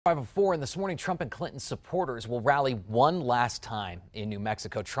5:04 and this morning, Trump and Clinton supporters will rally one last time in New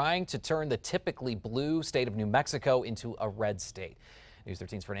Mexico, trying to turn the typically blue state of New Mexico into a red state. News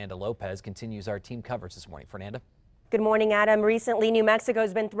 13's Fernanda Lopez continues our team coverage this morning. Fernanda. Good morning, Adam. Recently, New Mexico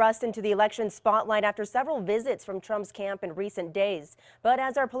has been thrust into the election spotlight after several visits from Trump's camp in recent days. But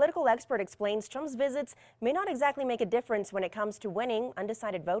as our political expert explains, Trump's visits may not exactly make a difference when it comes to winning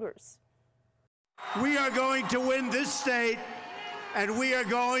undecided voters. We are going to win this state, and we are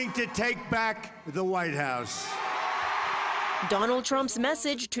going to take back the White House. Donald Trump's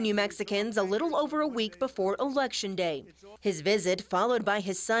message to New Mexicans a little over a week before Election Day. His visit followed by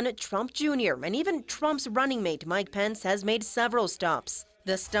his son Trump Jr. and even Trump's running mate Mike Pence has made several stops.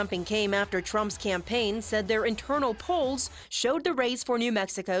 The stumping came after Trump's campaign said their internal polls showed the race for New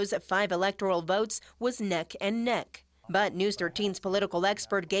Mexico's 5 electoral votes was neck and neck. But News 13's political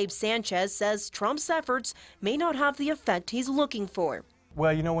expert Gabe Sanchez says Trump's efforts may not have the effect he's looking for.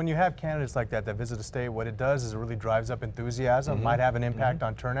 Well, you know, when you have candidates like that visit a state, what it does is it really drives up enthusiasm, might have an impact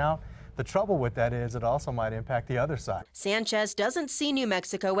on turnout. The trouble with that is it also might impact the other side. Sanchez doesn't see New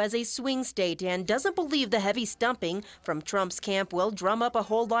Mexico as a swing state and doesn't believe the heavy stumping from Trump's camp will drum up a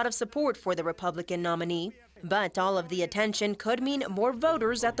whole lot of support for the Republican nominee. But all of the attention could mean more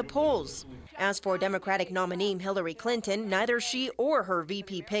voters at the polls. As for Democratic nominee Hillary Clinton, neither she or her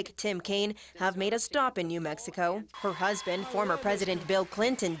VP pick Tim Kaine have made a stop in New Mexico. Her husband, former President Bill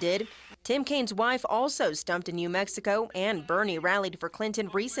Clinton, did. Tim Kaine's wife also stumped in New Mexico, and Bernie rallied for Clinton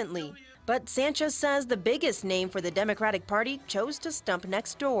recently. But Sanchez says the biggest name for the Democratic Party chose to stump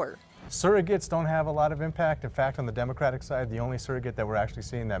next door. Surrogates don't have a lot of impact. In fact, on the Democratic side, the only surrogate that we're actually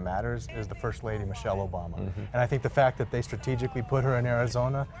seeing that matters is the First Lady, Michelle Obama. And I think the fact that they strategically put her in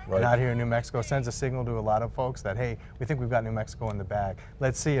Arizona and not here in New Mexico sends a signal to a lot of folks that, hey, we think we've got New Mexico in the bag.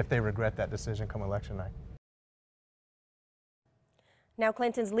 Let's see if they regret that decision come election night. Now,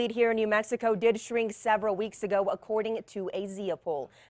 Clinton's lead here in New Mexico did shrink several weeks ago, according to a Zia poll.